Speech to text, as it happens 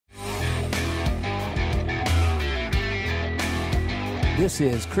This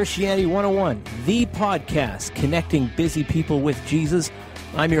is Christianity 101, the podcast connecting busy people with Jesus.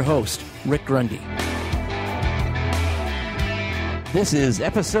 I'm your host, Rick Grundy. This is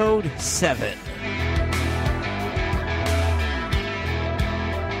episode 7.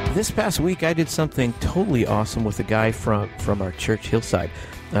 This past week, I did something totally awesome with a guy from our church, Hillside,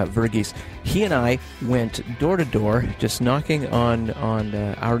 Verghese. He and I went door to door, just knocking on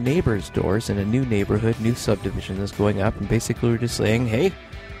our neighbors' doors in a new neighborhood, new subdivision that's going up, and basically we're just saying, hey,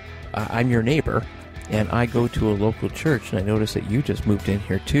 I'm your neighbor, and I go to a local church, and I noticed that you just moved in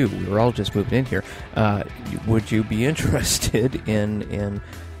here too. We were all just moving in here. Would you be interested in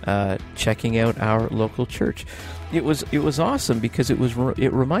checking out our local church? It was awesome because it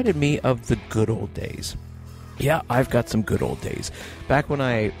reminded me of the good old days. Yeah, I've got some good old days. Back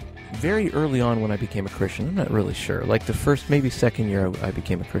when very early on when I became a Christian, I'm not really sure, like the first, maybe second year I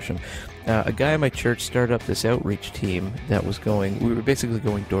became a Christian, a guy in my church started up this outreach team that was we were basically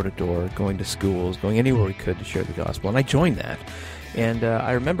going door to door, going to schools, going anywhere we could to share the gospel, and I joined that. And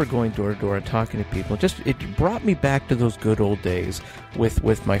I remember going door to door and talking to people. It brought me back to those good old days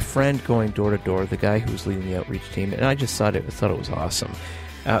with my friend going door to door, the guy who was leading the outreach team, and I just thought it was awesome.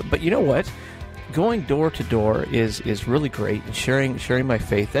 But you know what? Going door to door is really great, and sharing my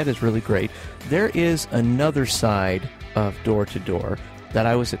faith, that is really great. There is another side of door to door that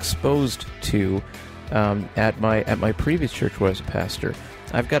I was exposed to at my previous church where I was a pastor.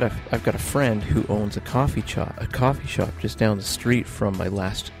 I've got a friend who owns a coffee shop just down the street from my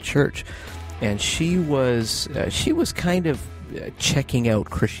last church, and she was kind of checking out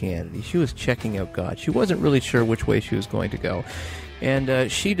Christianity. She was checking out God. She wasn't really sure which way she was going to go.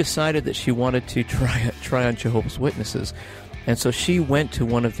 And she decided that she wanted to try on Jehovah's Witnesses. And so she went to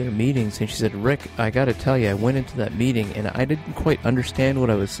one of their meetings, and she said, Rick, I got to tell you, I went into that meeting, and I didn't quite understand what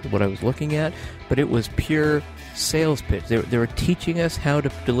I was looking at, but it was pure sales pitch. They were teaching us how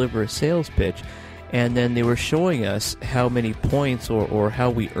to deliver a sales pitch, and then they were showing us how many points or how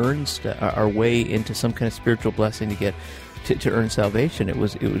we earn our way into some kind of spiritual blessing to get to earn salvation. It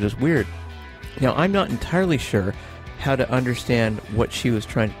was just weird. Now, I'm not entirely sure how to understand what she was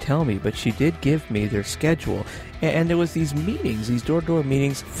trying to tell me, but she did give me their schedule, and there was these meetings, these door-to-door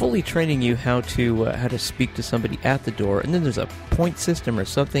meetings, fully training you how to speak to somebody at the door, and then there's a point system or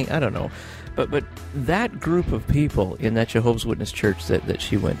something, I don't know, but that group of people in that Jehovah's Witness church that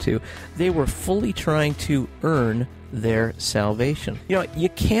she went to, they were fully trying to earn their salvation. You know, you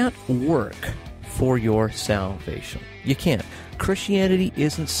can't work for your salvation. You can't. Christianity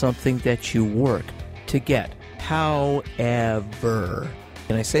isn't something that you work to get. However,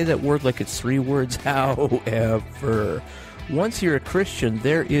 and I say that word like it's 3 words, however, once you're a Christian,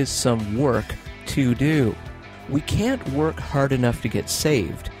 there is some work to do. We can't work hard enough to get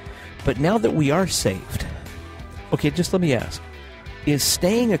saved, but now that we are saved, okay, just let me ask, is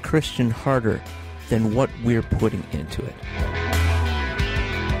staying a Christian harder than what we're putting into it?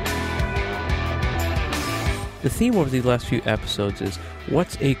 The theme over the last few episodes is,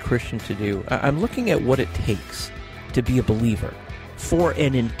 what's a Christian to do? I'm looking at what it takes to be a believer for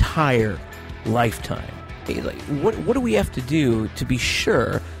an entire lifetime. What do we have to do to be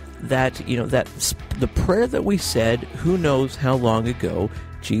sure that, that the prayer that we said, who knows how long ago,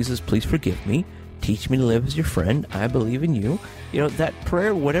 Jesus, please forgive me, teach me to live as your friend, I believe in you, that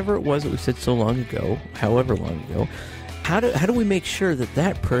prayer, whatever it was that we said so long ago, however long ago, How do we make sure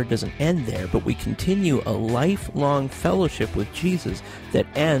that prayer doesn't end there, but we continue a lifelong fellowship with Jesus that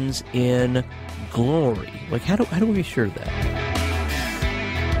ends in glory? Like, how do we be sure of that?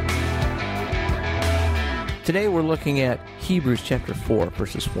 Today we're looking at Hebrews chapter 4,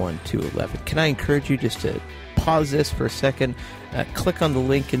 verses 1 to 11. Can I encourage you just to pause this for a second, click on the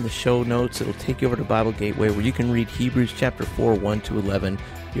link in the show notes. It'll take you over to Bible Gateway where you can read Hebrews chapter 4, 1 to 11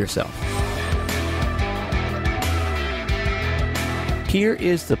 yourself. Here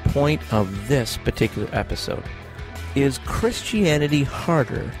is the point of this particular episode. Is Christianity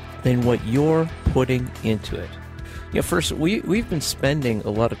harder than what you're putting into it? First, we've been spending a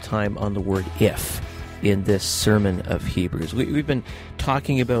lot of time on the word if in this sermon of Hebrews. We've been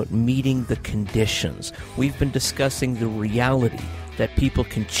talking about meeting the conditions. We've been discussing the reality that people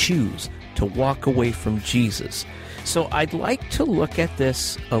can choose to walk away from Jesus. So I'd like to look at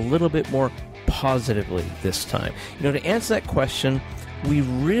this a little bit more positively this time. To answer that question, we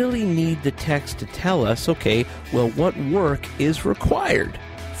really need the text to tell us, okay, well, what work is required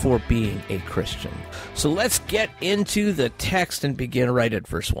for being a Christian? So let's get into the text and begin right at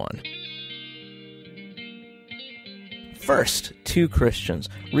verse 1. First, to Christians,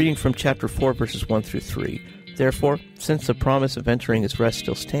 reading from chapter 4, verses 1 through 3. Therefore, since the promise of entering his rest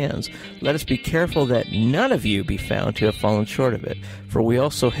still stands, let us be careful that none of you be found to have fallen short of it. For we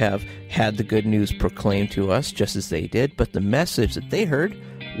also have had the good news proclaimed to us, just as they did, but the message that they heard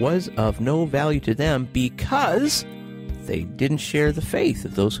was of no value to them because they didn't share the faith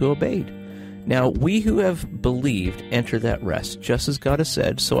of those who obeyed. Now we who have believed enter that rest, just as God has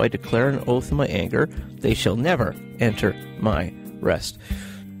said, so I declare an oath in my anger, they shall never enter my rest.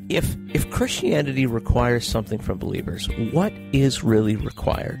 If Christianity requires something from believers, what is really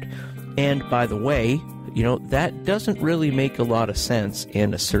required? And by the way, that doesn't really make a lot of sense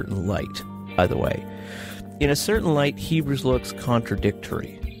in a certain light, by the way. In a certain light, Hebrews looks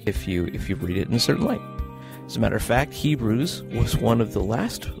contradictory if you read it in a certain light. As a matter of fact, Hebrews was one of the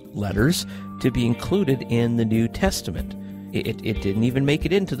last letters to be included in the New Testament. It didn't even make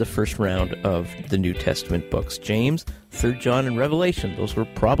it into the first round of the New Testament books. James, 3rd John, and Revelation, those were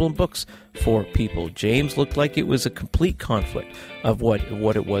problem books for people. James looked like it was a complete conflict of what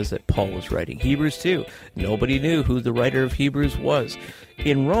it was that Paul was writing. Hebrews 2, nobody knew who the writer of Hebrews was.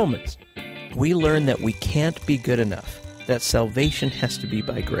 In Romans, we learn that we can't be good enough, that salvation has to be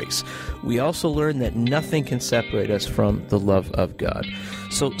by grace. We also learn that nothing can separate us from the love of God.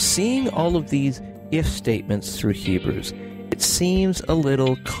 So seeing all of these if statements through Hebrews, it seems a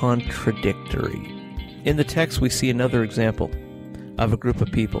little contradictory. In the text, we see another example of a group of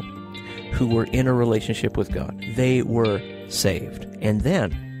people who were in a relationship with God. They were saved. And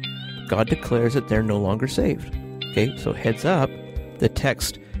then God declares that they're no longer saved. Okay, so heads up, the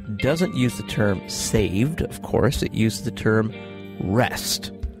text doesn't use the term saved, of course. It uses the term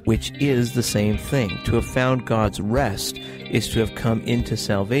rest, which is the same thing. To have found God's rest is to have come into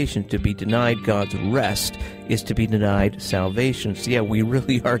salvation. To be denied God's rest is to be denied salvation. So yeah, we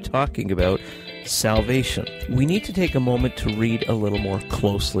really are talking about salvation. We need to take a moment to read a little more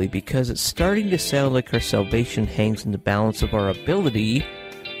closely because it's starting to sound like our salvation hangs in the balance of our ability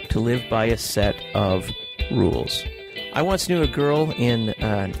to live by a set of rules. I once knew a girl in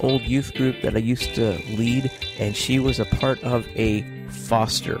an old youth group that I used to lead, and she was a part of a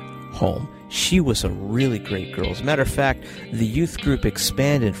foster home. She was a really great girl. As a matter of fact, the youth group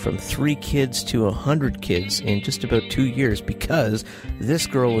expanded from 3 kids to 100 kids in just about 2 years because this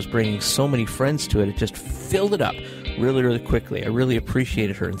girl was bringing so many friends to it. It just filled it up really, really quickly. I really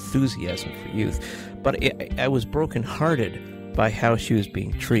appreciated her enthusiasm for youth. But I was brokenhearted by how she was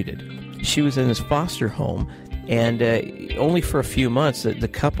being treated. She was in this foster home, and only for a few months, the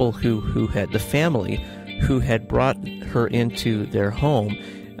couple who had, the family who had brought her into their home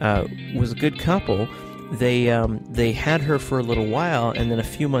was a good couple. They had her for a little while, and then a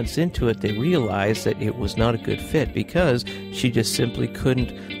few months into it, they realized that it was not a good fit because she just simply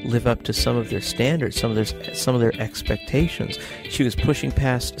couldn't live up to some of their standards, some of their expectations. She was pushing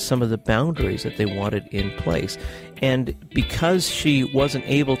past some of the boundaries that they wanted in place. And because she wasn't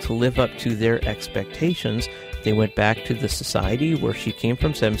able to live up to their expectations, they went back to the society where she came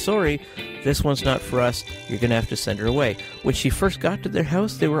from, said, "I'm sorry, this one's not for us. You're going to have to send her away." When she first got to their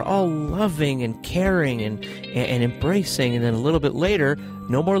house, they were all loving and caring and embracing. And then a little bit later,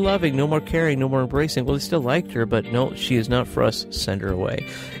 no more loving, no more caring, no more embracing. Well, they still liked her, but no, she is not for us. Send her away.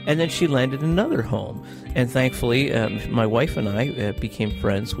 And then she landed in another home. And thankfully, my wife and I became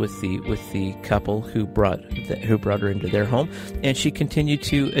friends with the couple who brought her into their home, and she continued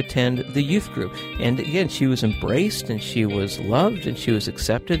to attend the youth group. And again, she was embraced, and she was loved, and she was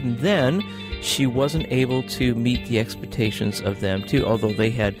accepted. And then she wasn't able to meet the expectations of them too, although they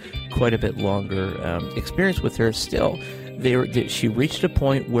had quite a bit longer experience with her. Still, she reached a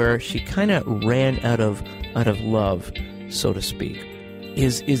point where she kind of ran out of love, so to speak.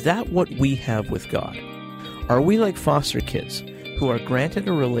 Is that what we have with God? Are we like foster kids who are granted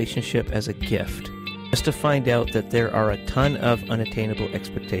a relationship as a gift, just to find out that there are a ton of unattainable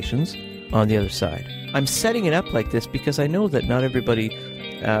expectations on the other side? I'm setting it up like this because I know that not everybody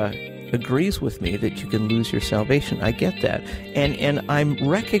agrees with me that you can lose your salvation. I get that. And I'm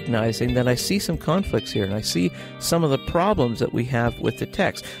recognizing that I see some conflicts here, and I see some of the problems that we have with the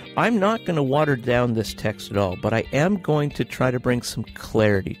text. I'm not going to water down this text at all, but I am going to try to bring some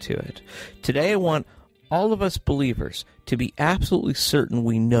clarity to it. Today I want all of us believers to be absolutely certain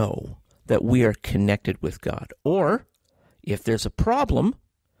we know that we are connected with God. Or, if there's a problem,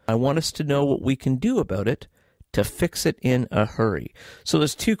 I want us to know what we can do about it to fix it in a hurry. So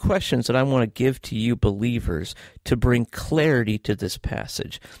there's 2 questions that I want to give to you believers to bring clarity to this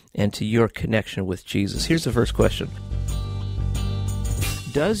passage and to your connection with Jesus. Here's the first question.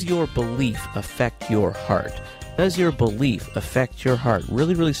 Does your belief affect your heart? Does your belief affect your heart?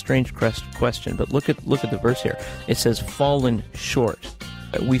 Really, really strange question, but look at the verse here. It says, fallen short.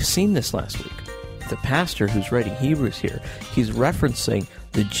 We've seen this last week. the pastor who's writing Hebrews here, he's referencing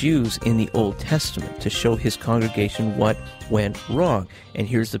the Jews in the Old Testament to show his congregation what went wrong. And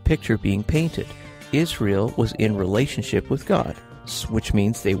here's the picture being painted. Israel was in relationship with God, which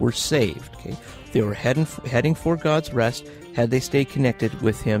means they were saved. Okay? They were heading for God's rest. Had they stayed connected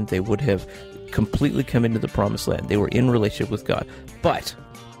with him, they would have completely come into the promised land. They were in relationship with God. But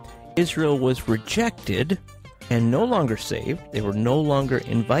Israel was rejected and no longer saved. They were no longer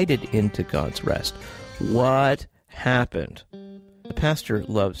invited into God's rest. What happened? The pastor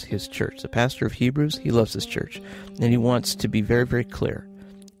loves his church. The pastor of Hebrews, he loves his church. And he wants to be very, very clear.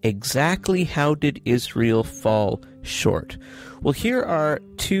 Exactly how did Israel fall short? Well, here are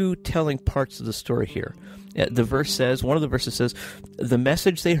two telling parts of the story here. The verse says, one of the verses says, the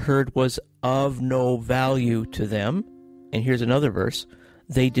message they heard was of no value to them. And here's another verse,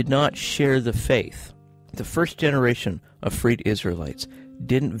 they did not share the faith. The first generation of freed Israelites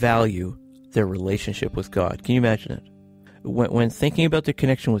didn't value their relationship with God. Can you imagine it? When thinking about their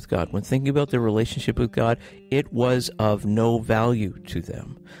connection with God, when thinking about their relationship with God, it was of no value to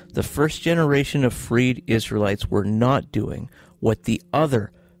them. The first generation of freed Israelites were not doing what the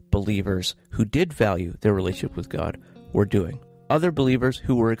other believers who did value their relationship with God were doing. Other believers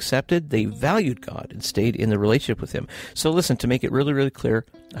who were accepted, they valued God and stayed in the relationship with him. So listen, to make it really, really clear,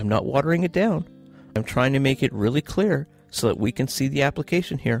 I'm not watering it down. I'm trying to make it really clear so that we can see the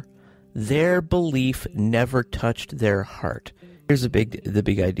application here. Their belief never touched their heart. Here's the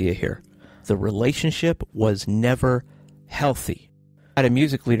big idea here. The relationship was never healthy. I had a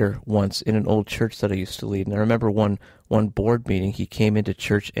music leader once in an old church that I used to lead, and I remember one board meeting, he came into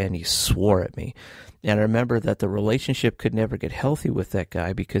church and he swore at me. And I remember that the relationship could never get healthy with that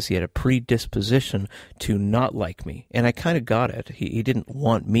guy because he had a predisposition to not like me. And I kind of got it. He didn't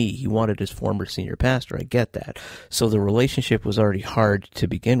want me. He wanted his former senior pastor. I get that. So the relationship was already hard to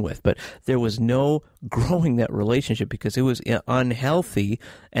begin with. But there was no growing that relationship because it was unhealthy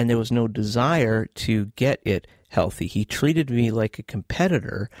and there was no desire to get it healthy. He treated me like a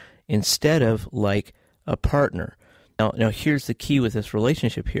competitor instead of like a partner. Now, here's the key with this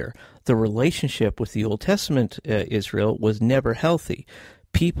relationship here. The relationship with the Old Testament Israel was never healthy.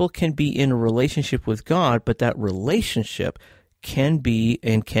 People can be in a relationship with God, but that relationship can be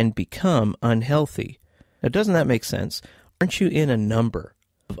and can become unhealthy. Now, doesn't that make sense? Aren't you in a number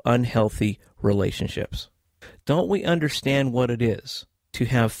of unhealthy relationships? Don't we understand what it is to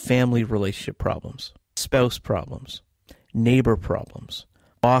have family relationship problems, spouse problems, neighbor problems,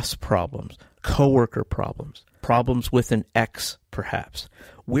 boss problems, coworker problems, problems with an ex, perhaps?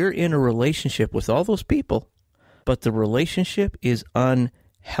 We're in a relationship with all those people, but the relationship is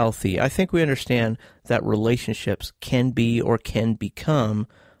unhealthy. I think we understand that relationships can be or can become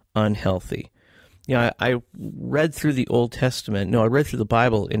unhealthy. I read through the Old Testament. I read through the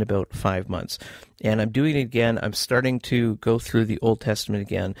Bible in about 5 months, and I'm doing it again. I'm starting to go through the Old Testament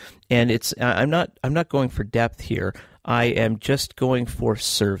again, and I'm not going for depth here. I am just going for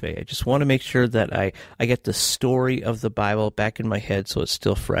survey. I just want to make sure that I get the story of the Bible back in my head so it's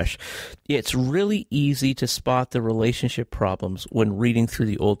still fresh. It's really easy to spot the relationship problems when reading through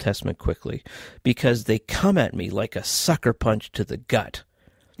the Old Testament quickly because they come at me like a sucker punch to the gut.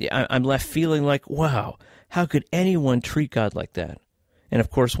 I'm left feeling like, wow, how could anyone treat God like that? And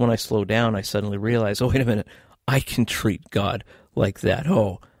of course, when I slow down, I suddenly realize, oh, wait a minute, I can treat God like that.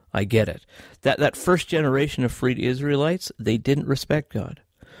 Oh, I get it. That first generation of freed Israelites, they didn't respect God.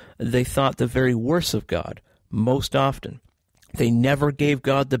 They thought the very worst of God most often. They never gave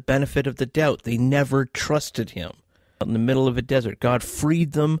God the benefit of the doubt. They never trusted him. In the middle of a desert, God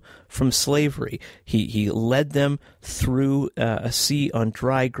freed them from slavery. He led them through a sea on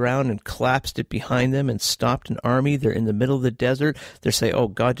dry ground and collapsed it behind them and stopped an army. They're in the middle of the desert. They're saying, oh,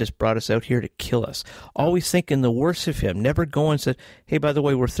 God just brought us out here to kill us. Always thinking the worst of him. Never going and said, hey, by the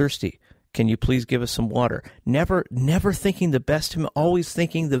way, we're thirsty. Can you please give us some water? Never thinking the best of him. Always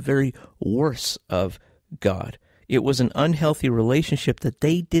thinking the very worst of God. It was an unhealthy relationship that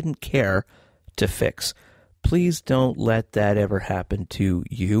they didn't care to fix. Please don't let that ever happen to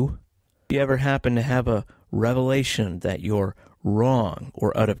you. If you ever happen to have a revelation that you're wrong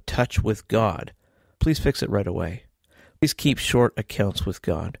or out of touch with God, please fix it right away. Please keep short accounts with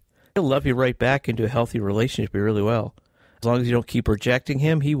God. He'll love you right back into a healthy relationship really well. As long as you don't keep rejecting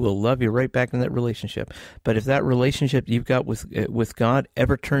him, he will love you right back in that relationship. But if that relationship you've got with God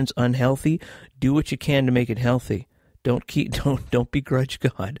ever turns unhealthy, do what you can to make it healthy. Don't begrudge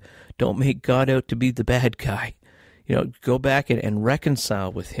God. Don't make God out to be the bad guy. Go back and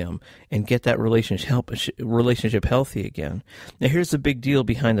reconcile with him and get that relationship healthy again. Now, here's the big deal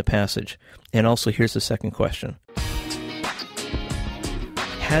behind the passage, and also here's the second question.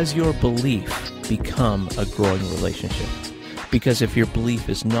 Has your belief become a growing relationship. Because if your belief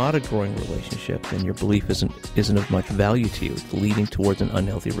is not a growing relationship, then your belief isn't of much value to you. It's leading towards an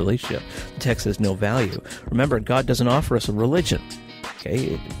unhealthy relationship. The text says no value. Remember, God doesn't offer us a religion.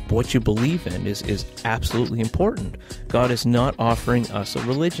 Okay, what you believe in is absolutely important. God is not offering us a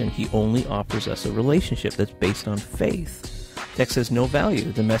religion. He only offers us a relationship that's based on faith. The text says no value.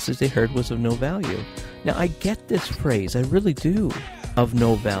 The message they heard was of no value. Now, I get this phrase. I really do. Of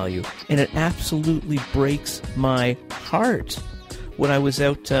no value, and it absolutely breaks my heart. When I was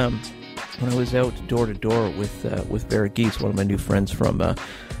out door to door with Verghese, one of my new friends from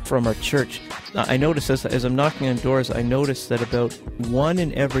our church, I noticed as I'm knocking on doors, I noticed that about 1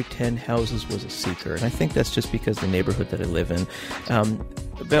 in every 10 houses was a seeker, and I think that's just because the neighborhood that I live in.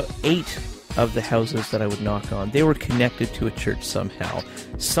 About 8 of the houses that I would knock on, they were connected to a church somehow,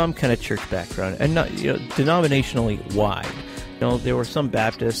 some kind of church background, and not denominationally wide. There were some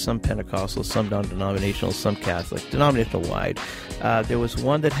Baptists, some Pentecostals, some non-denominational, some Catholic, denominational wide. There was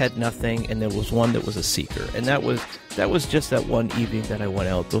one that had nothing, and there was one that was a seeker. And that was just that one evening that I went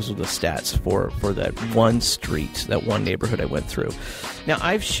out. Those were the stats for that one street, that one neighborhood I went through. Now,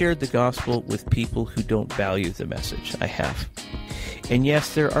 I've shared the gospel with people who don't value the message. I have. And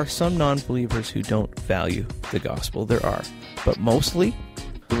yes, there are some non-believers who don't value the gospel. There are. But mostly,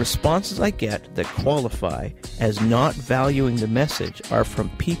 the responses I get that qualify as not valuing the message are from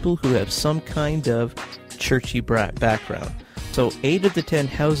people who have some kind of churchy background. So 8 of the 10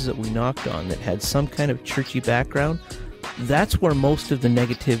 houses that we knocked on that had some kind of churchy background, that's where most of the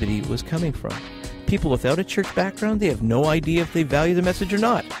negativity was coming from. People without a church background, they have no idea if they value the message or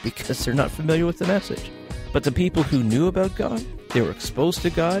not because they're not familiar with the message. But the people who knew about God, they were exposed to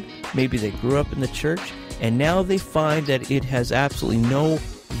God, maybe they grew up in the church, and now they find that it has absolutely no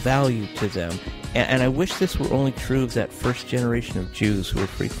value to them. And I wish this were only true of that first generation of Jews who were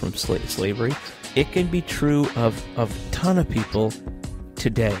freed from slavery. It can be true of a ton of people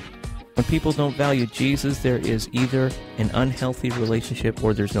today. When people don't value Jesus, there is either an unhealthy relationship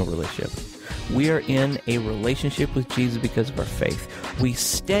or there's no relationship. We are in a relationship with Jesus because of our faith. We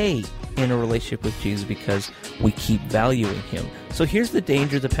stay in a relationship with Jesus because we keep valuing him. So here's the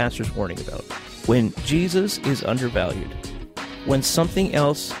danger the pastor's warning about. When Jesus is undervalued, when something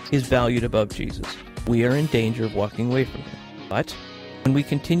else is valued above Jesus, we are in danger of walking away from him. But when we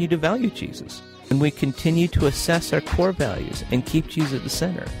continue to value Jesus, when we continue to assess our core values and keep Jesus at the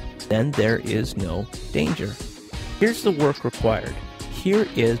center, then there is no danger. Here's the work required. Here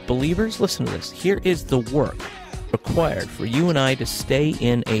is, believers, listen to this. Here is the work required for you and I to stay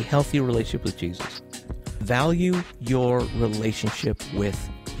in a healthy relationship with Jesus. Value your relationship with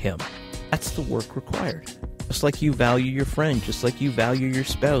him. That's the work required. Just like you value your friend, just like you value your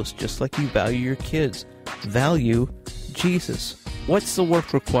spouse, just like you value your kids. Value Jesus. What's the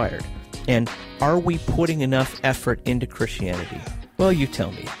work required? And are we putting enough effort into Christianity? Well, you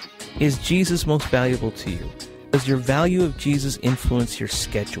tell me. Is Jesus most valuable to you? Does your value of Jesus influence your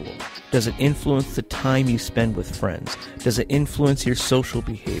schedule? Does it influence the time you spend with friends? Does it influence your social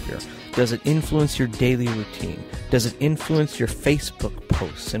behavior? Does it influence your daily routine? Does it influence your Facebook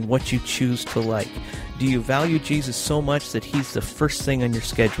posts and what you choose to like? Do you value Jesus so much that he's the first thing on your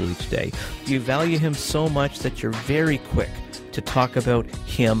schedule each day? Do you value him so much that you're very quick to talk about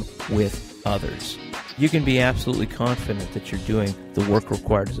him with others? You can be absolutely confident that you're doing the work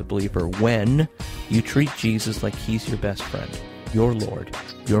required as a believer when you treat Jesus like he's your best friend, your Lord,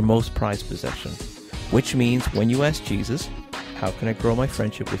 your most prized possession. Which means when you ask Jesus, how can I grow my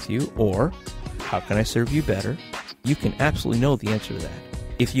friendship with you? Or how can I serve you better? You can absolutely know the answer to that.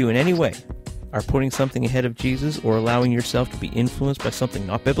 If you in any way are putting something ahead of Jesus or allowing yourself to be influenced by something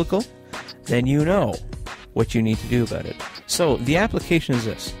not biblical, then you know what you need to do about it. So the application is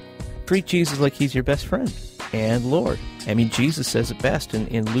this. Treat Jesus like he's your best friend and Lord. I mean, Jesus says it best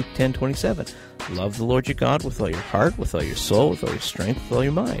in Luke 10:27. Love the Lord your God with all your heart, with all your soul, with all your strength, with all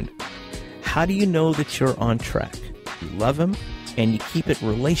your mind. How do you know that you're on track? You love him and you keep it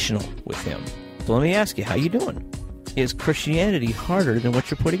relational with him. So let me ask you, how you doing? Is Christianity harder than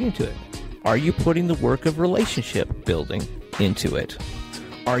what you're putting into it? Are you putting the work of relationship building into it?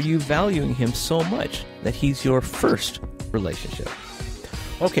 Are you valuing him so much that he's your first relationship?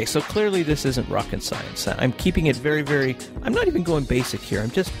 Okay, so clearly this isn't rocket science. I'm keeping it I'm not even going basic here. I'm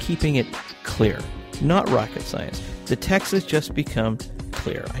just keeping it clear. Not rocket science. The text has just become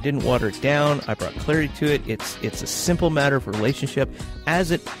clear. I didn't water it down. I brought clarity to it. It's a simple matter of relationship, as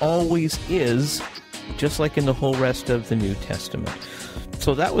it always is, just like in the whole rest of the New Testament.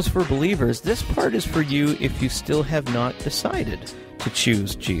 So that was for believers. This part is for you if you still have not decided to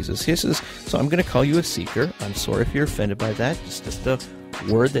choose Jesus. So I'm going to call you a seeker. I'm sorry if you're offended by that. Just a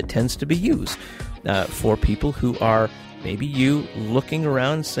word that tends to be used for people who are maybe you looking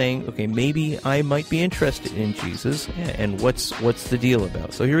around saying, okay, maybe I might be interested in Jesus, and what's the deal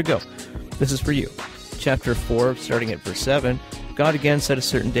about? So here we go. This is for you. Chapter 4, starting at verse 7, God again set a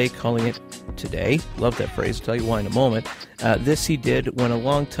certain day, calling it today. Love that phrase. I'll tell you why in a moment. This he did when a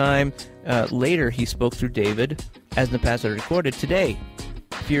long time later he spoke through David, as in the past I recorded. Today,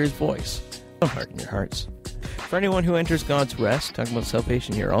 hear his voice. Don't harden your hearts. For anyone who enters God's rest, talking about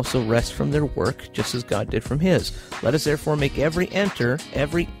salvation here, also rest from their work, just as God did from his. Let us therefore make every effort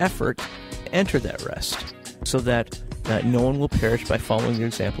to enter that rest, so that no one will perish by following the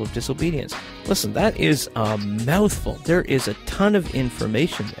example of disobedience. Listen, that is a mouthful. There is a ton of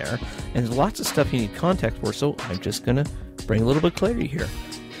information there, and there's lots of stuff you need context for, so I'm just going to bring a little bit of clarity here.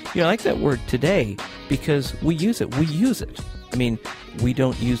 I like that word today because we use it. I mean, we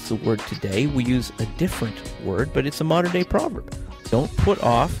don't use the word today. We use a different word, but it's a modern-day proverb. Don't put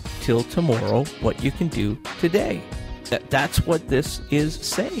off till tomorrow what you can do today. That's what this is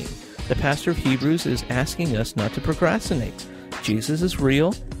saying. The pastor of Hebrews is asking us not to procrastinate. Jesus is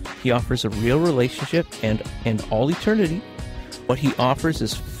real. He offers a real relationship and all eternity. What he offers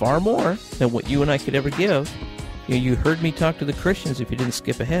is far more than what you and I could ever give. You heard me talk to the Christians, if you didn't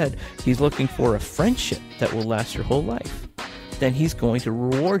skip ahead. He's looking for a friendship that will last your whole life. Then he's going to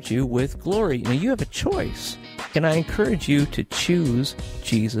reward you with glory. You have a choice. And I encourage you to choose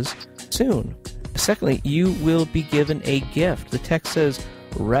Jesus soon. Secondly, you will be given a gift. The text says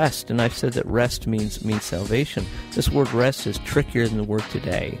rest, and I've said that rest means salvation. This word rest is trickier than the word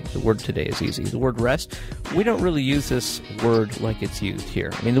today. The word today is easy. The word rest, we don't really use this word like it's used here.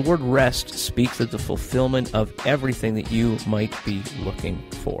 I mean, the word rest speaks of the fulfillment of everything that you might be looking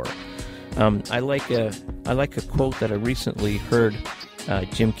for. I like a quote that I recently heard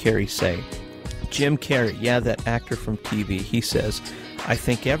Jim Carrey say. Jim Carrey, that actor from TV, he says, I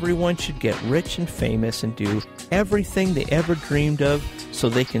think everyone should get rich and famous and do everything they ever dreamed of so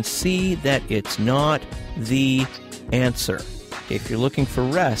they can see that it's not the answer. If you're looking for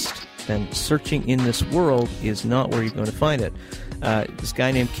rest, then searching in this world is not where you're going to find it. This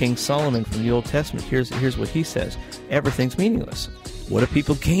guy named King Solomon from the Old Testament, here's what he says. Everything's meaningless. What do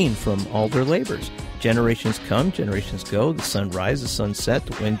people gain from all their labors? Generations come, generations go. The sun rises, the sun sets,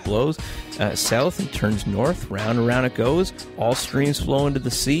 the wind blows south and turns north. Round and round it goes. All streams flow into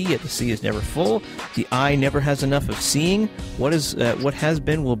the sea, yet the sea is never full. The eye never has enough of seeing. What has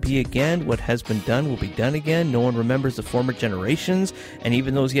been will be again. What has been done will be done again. No one remembers the former generations, and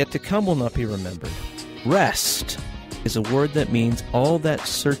even those yet to come will not be remembered. Rest is a word that means all that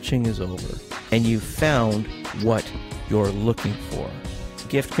searching is over, and you've found what you're looking for.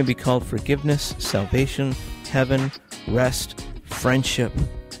 Gift can be called forgiveness, salvation, heaven, rest, friendship.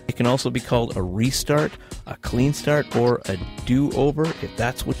 It can also be called a restart, a clean start, or a do-over if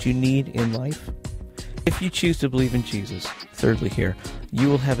that's what you need in life. If you choose to believe in Jesus, thirdly here, you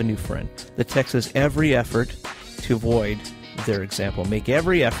will have a new friend. The text says every effort to avoid their example. Make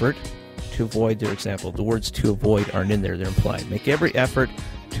every effort to avoid their example. The words to avoid aren't in there, they're implied. Make every effort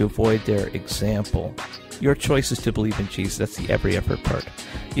to avoid their example. Your choice is to believe in Jesus. That's the every effort part.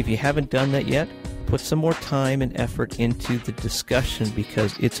 If you haven't done that yet, put some more time and effort into the discussion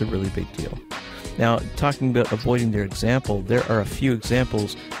because it's a really big deal. Now, talking about avoiding their example, there are a few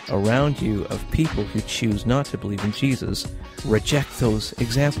examples around you of people who choose not to believe in Jesus. Reject those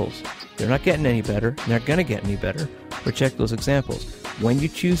examples. They're not getting any better. They're not going to get any better. Reject those examples. When you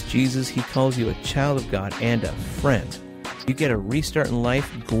choose Jesus, he calls you a child of God and a friend. You get a restart in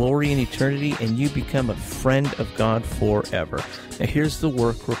life, glory in eternity, and you become a friend of God forever. Now here's the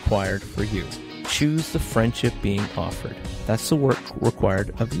work required for you. Choose the friendship being offered. That's the work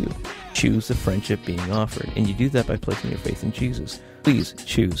required of you. Choose the friendship being offered. And you do that by placing your faith in Jesus. Please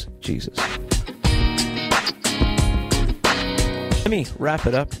choose Jesus. Let me wrap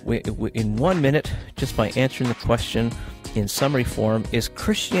it up in 1 minute just by answering the question in summary form. Is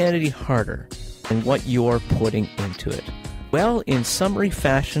Christianity harder than what you're putting into it? Well, in summary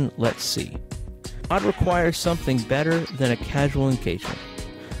fashion, let's see. God requires something better than a casual engagement.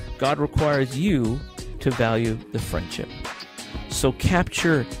 God requires you to value the friendship. So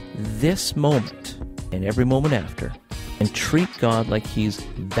capture this moment and every moment after and treat God like he's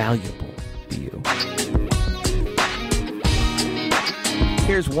valuable to you.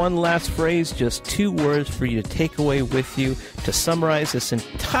 Here's one last phrase, just 2 words for you to take away with you to summarize this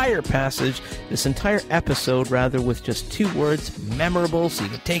entire passage, this entire episode, rather, with just 2 words, memorable, so you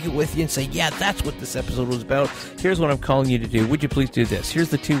can take it with you and say, yeah, that's what this episode was about. Here's what I'm calling you to do. Would you please do this? Here's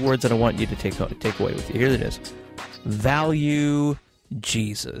the 2 words that I want you to take away with you. Here it is. Value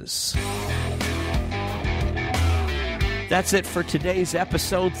Jesus. That's it for today's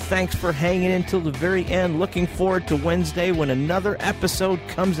episode. Thanks for hanging in till the very end. Looking forward to Wednesday when another episode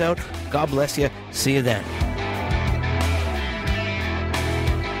comes out. God bless you. See you then.